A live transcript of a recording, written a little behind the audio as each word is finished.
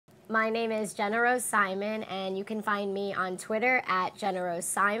My name is Jenna Simon, and you can find me on Twitter at Jenna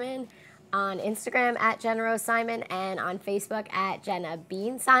Simon, on Instagram at Jenna Simon, and on Facebook at Jenna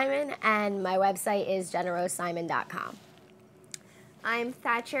Bean Simon, and my website is jennarosesimon.com. I'm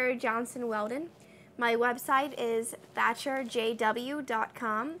Thatcher Johnson-Welden. My website is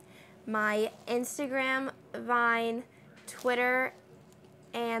thatcherjw.com. My Instagram, Vine, Twitter,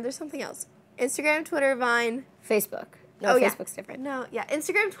 and there's something else. Instagram, Twitter, Vine. Facebook. No, Facebook's different. No, yeah.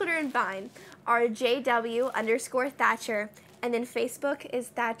 Instagram, Twitter, and Vine are JW_Thatcher. And then Facebook is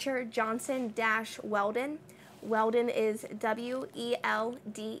Thatcher Johnson-Welden. Welden is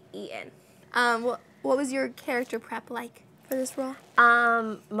WELDEN. What was your character prep like for this role?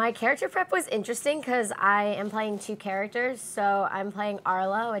 My character prep was interesting because I am playing two characters. So I'm playing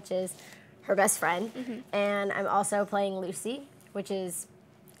Arla, which is her best friend, and I'm also playing Lucy, which is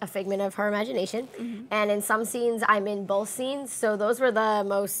a figment of her imagination. And in some scenes, I'm in both scenes. So those were the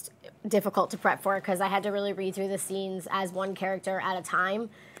most difficult to prep for because I had to really read through the scenes as one character at a time,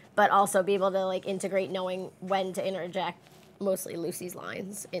 but also be able to like integrate knowing when to interject mostly Lucy's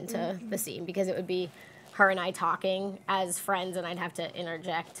lines into the scene because it would be her and I talking as friends and I'd have to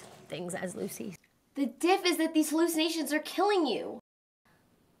interject things as Lucy. The diff is that these hallucinations are killing you.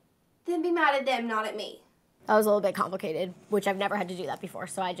 Then be mad at them, not at me. That was a little bit complicated, which I've never had to do that before,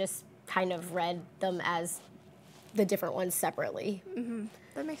 so I just kind of read them as the different ones separately.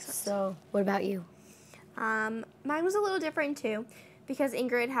 That makes sense. So, what about you? Mine was a little different too, because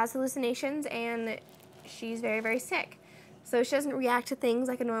Ingrid has hallucinations and she's very, very sick. So she doesn't react to things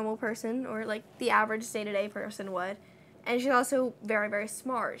like a normal person or like the average day-to-day person would. And she's also very, very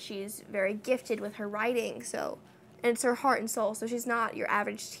smart. She's very gifted with her writing, and it's her heart and soul, so she's not your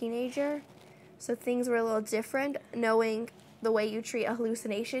average teenager. So things were a little different, knowing the way you treat a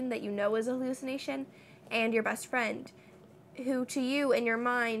hallucination that you know is a hallucination, and your best friend, who to you, in your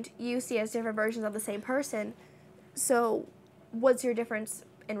mind, you see as different versions of the same person. So what's your difference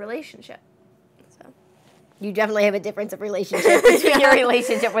in relationship? So You definitely have a difference of relationship between your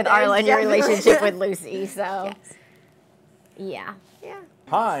relationship with Arla and your relationship with Lucy, so yeah.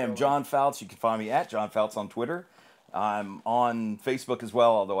 Hi, I'm John Foutz. You can find me at John Foutz on Twitter. I'm on Facebook as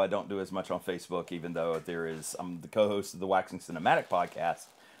well, although I don't do as much on Facebook, even though I'm the co-host of the Waxing Cinematic podcast,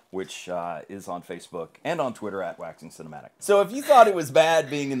 which is on Facebook and on Twitter at Waxing Cinematic. So if you thought it was bad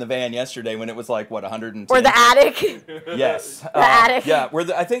being in the van yesterday when it was like, what, 110? Or the attic. Yes. The attic. Yeah,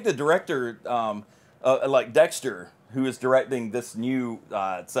 I think the director, like Dexter, who is directing this new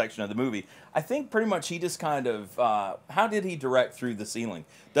section of the movie, I think pretty much he just kind of, how did he direct through the ceiling?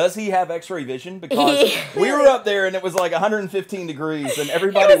 Does he have x-ray vision? Because we were up there and it was like 115 degrees and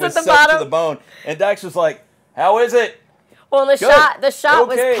everybody was set to the bone. And Dex was like, how is it? Well, the shot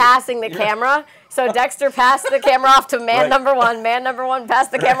was passing the camera. So Dexter passed the camera off to man number one. Man number one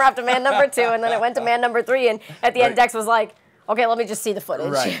passed the camera off to man number two. And then it went to man number three. And at the end, Dex was like, okay, let me just see the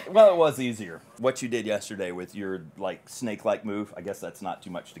footage. Right. Well, it was easier. What you did yesterday with your like snake-like move, I guess that's not too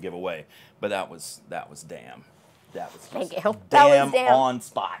much to give away, but that was damn. That was Thank you. Damn on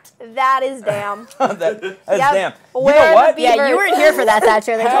spot. That is damn. That's damn. You Where know what? Yeah, you weren't here for that,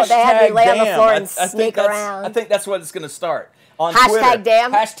 Thatcher. They had me lay on the floor and snake around. I think that's what it's going to start on Hashtag Twitter.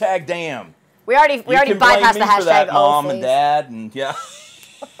 damn. Hashtag damn. We already bypassed the hashtag that, Mom phase. and Dad, and yeah.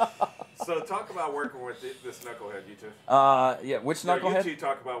 So talk about working with this knucklehead, you two. Yeah, which knucklehead? You two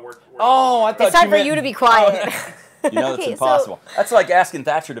talk about working Oh, I thought it's time for you to be quiet. You know, that's impossible. That's like asking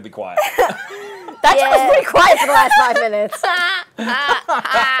Thatcher to be quiet. Thatcher was pretty quiet for the last 5 minutes.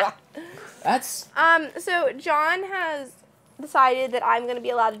 So John has decided that I'm going to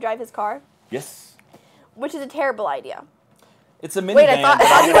be allowed to drive his car. Yes. Which is a terrible idea. It's a minivan. Wait,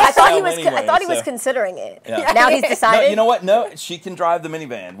 I thought he was considering it. Yeah. Now he's decided. No, you know what? No, she can drive the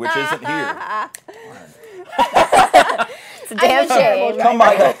minivan, which isn't here. It's a damn shame. Come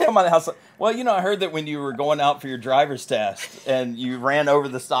on the house. Well, you know, I heard that when you were going out for your driver's test and you ran over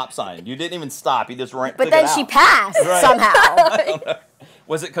the stop sign, you didn't even stop. You just ran. But then she passed somehow. I don't know.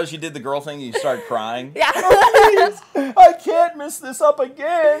 Was it because you did the girl thing and you started crying? Yeah. I can't mess this up again.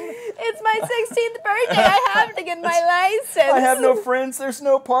 It's my 16th birthday. I have to get my license. I have no friends. There's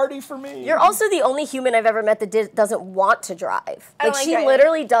no party for me. You're also the only human I've ever met that doesn't want to drive. Like, she driving.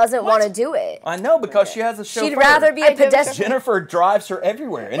 literally doesn't want to do it. I know, because she has a chauffeur. She'd rather be a pedestrian. Jennifer drives her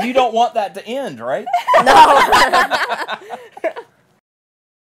everywhere, and you don't want that to end, right? No.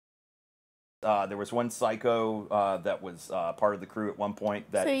 There was one psycho that was part of the crew at one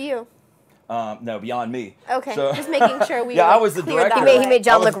point. That, So you? No, beyond me. Okay, So, just making sure we. Yeah, I was the director. He made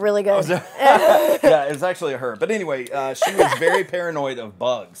John look really good. Yeah, it was actually her. But anyway, she was very paranoid of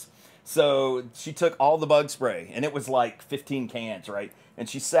bugs. So she took all the bug spray, and it was like 15 cans, right? And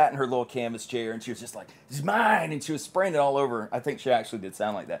she sat in her little canvas chair, and she was just like, "It's mine," and she was spraying it all over. I think she actually did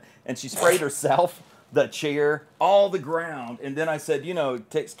sound like that. And she sprayed herself, the chair, all the ground. And then I said, you know,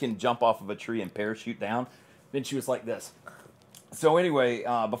 ticks can jump off of a tree and parachute down. Then she was like this. So anyway,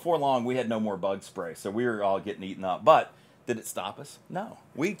 before long, we had no more bug spray, so we were all getting eaten up. But did it stop us? No.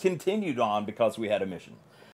 We continued on because we had a mission.